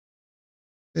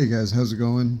Hey guys, how's it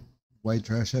going?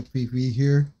 WhiteTrashFPV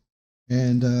here,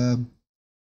 and I'm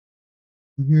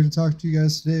here to talk to you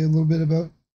guys today a little bit about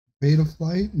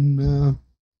Betaflight. And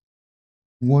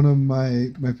one of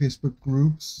my Facebook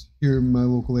groups here in my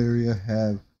local area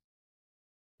have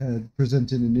had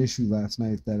presented an issue last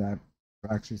night that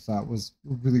I actually thought was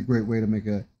a really great way to make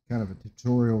a kind of a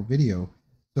tutorial video.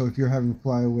 So if you're having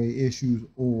flyaway issues,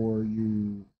 or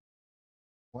you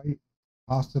quite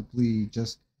possibly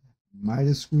just might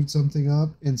have screwed something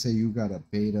up, and say you got a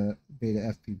beta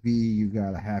FPV, you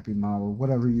got a happy model,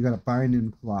 whatever, you got a bind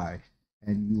and fly,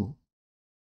 and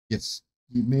it's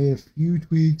you made a few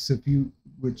tweaks, a few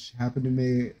which happened to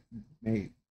may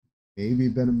maybe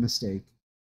been a mistake,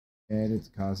 and it's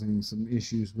causing some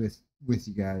issues with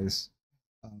you guys.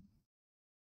 Um,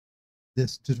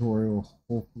 this tutorial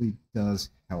hopefully does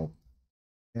help,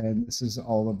 and this is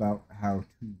all about how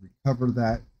to recover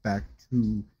that back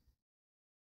to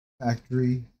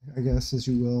factory, I guess, as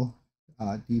you will,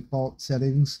 default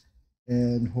settings,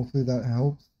 and hopefully that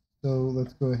helps. So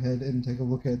let's go ahead and take a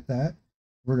look at that.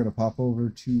 We're going to pop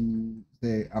over to,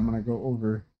 say, I'm going to go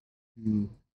over to,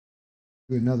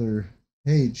 to another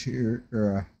page here,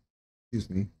 or excuse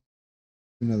me,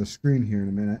 another screen here in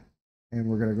a minute, and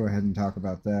we're going to go ahead and talk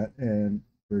about that, and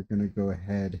we're going to go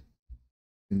ahead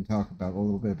and talk about a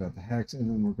little bit about the hex, and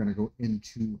then we're going to go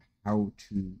into how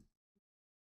to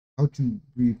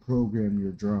reprogram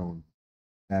your drone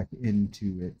back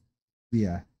into it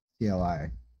via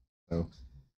CLI. So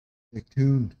stay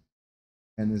tuned.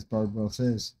 And as Bardwell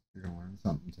says, you're going to learn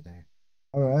something today.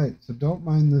 All right. So don't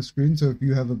mind the screen. So if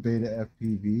you have a beta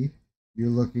FPV, you're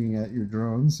looking at your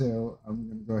drone. So I'm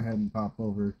going to go ahead and pop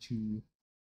over to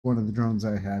one of the drones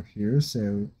I have here.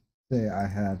 So say I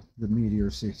have the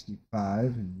Meteor 65,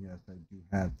 and yes, I do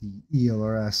have the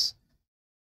ELRS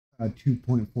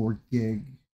 2.4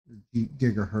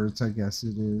 gigahertz, I guess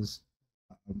it is,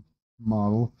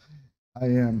 model. I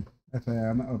am a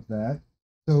fan of that.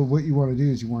 So what you want to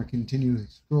do is you want to continue to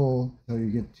scroll until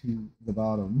you get to the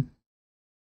bottom,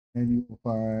 and you will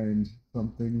find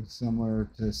something similar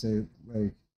to, say,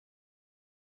 like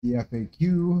the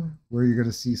FAQ, where you're going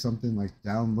to see something like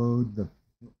download the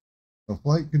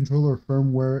flight controller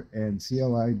firmware and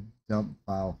CLI dump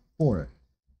file for it.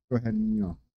 Go ahead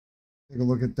and take a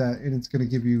look at that, and it's going to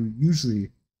give you usually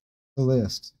a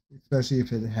list, especially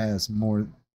if it has more.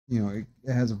 It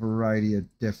has a variety of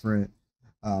different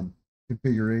um,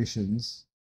 configurations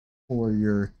for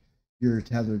your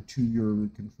tether to your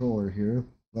controller here.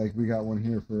 Like we got one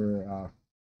here for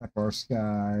FR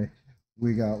Sky.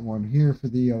 We got one here for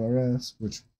the LRS,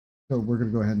 which, so we're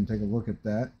going to go ahead and take a look at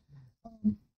that.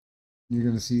 You're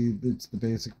going to see it's the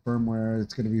basic firmware.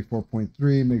 It's going to be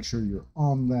 4.3. Make sure you're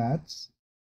on that.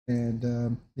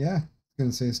 And yeah, it's going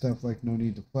to say stuff like no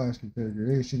need to flash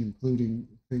configuration, including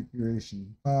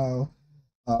configuration file.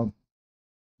 Um,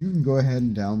 you can go ahead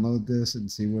and download this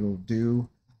and see what it'll do.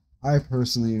 I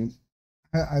personally,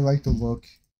 I like to look,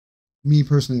 me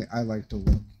personally, I like to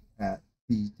look at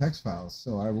the text files.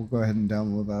 So I will go ahead and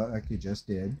download that like you just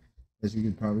did. As you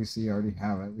can probably see, I already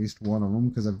have at least one of them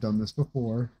because I've done this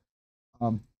before.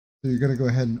 So you're going to go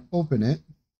ahead and open it,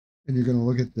 and you're going to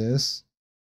look at this.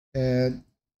 And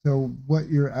so what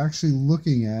you're actually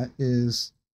looking at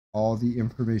is all the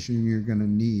information you're going to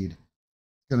need.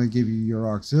 It's going to give you your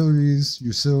auxiliaries,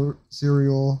 your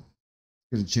serial,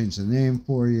 going to change the name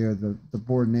for you, the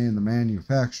board name, the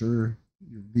manufacturer,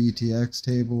 your VTX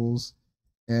tables,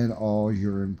 and all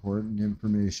your important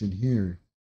information here.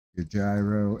 Your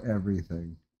gyro,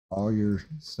 everything, all your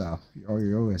stuff, all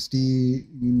your OSD,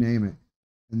 you name it.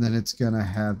 And then it's going to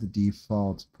have the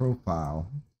default profiles,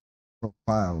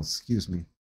 excuse me,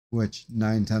 which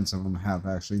 9/10 of them have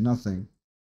actually nothing.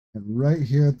 And right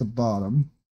here at the bottom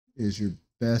is your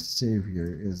best save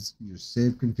here, is your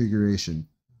save configuration,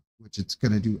 which it's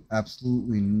going to do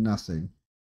absolutely nothing.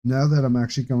 Now that I'm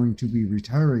actually going to be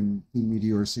retiring the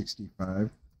Meteor 65,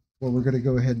 what we're going to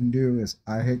go ahead and do is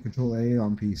I hit Control A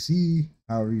on PC,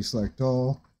 however you select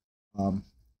all. You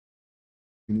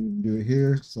can do it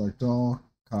here, select all,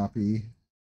 copy,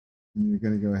 and you're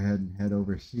going to go ahead and head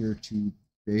over here to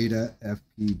Beta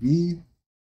FPV.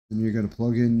 Then you're going to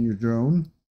plug in your drone.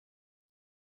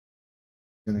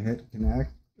 You're going to hit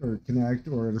connect,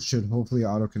 or it should hopefully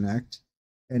auto connect.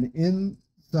 And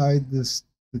inside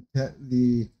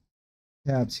the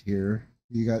tabs here,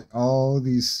 you got all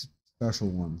these special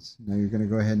ones. Now you're going to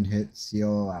go ahead and hit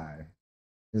CLI.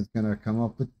 It's going to come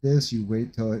up with this. You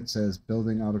wait till it says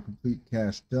building autocomplete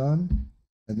cache done.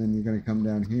 And then you're going to come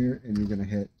down here and you're going to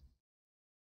hit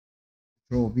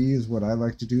Control V is what I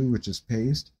like to do, which is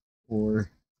paste, or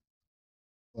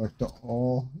select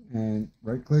all and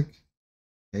right click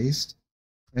paste,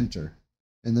 enter.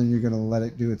 And then you're going to let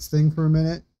it do its thing for a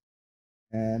minute.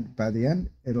 And by the end,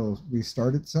 it'll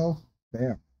restart itself.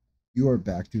 Bam. You are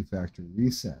back to factory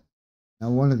reset. Now,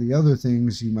 one of the other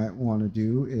things you might want to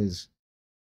do is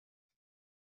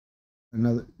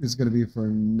going to be for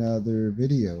another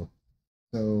video.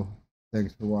 So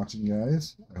thanks for watching,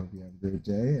 guys. I hope you have a great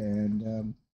day,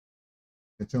 and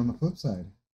catch you on the flip side.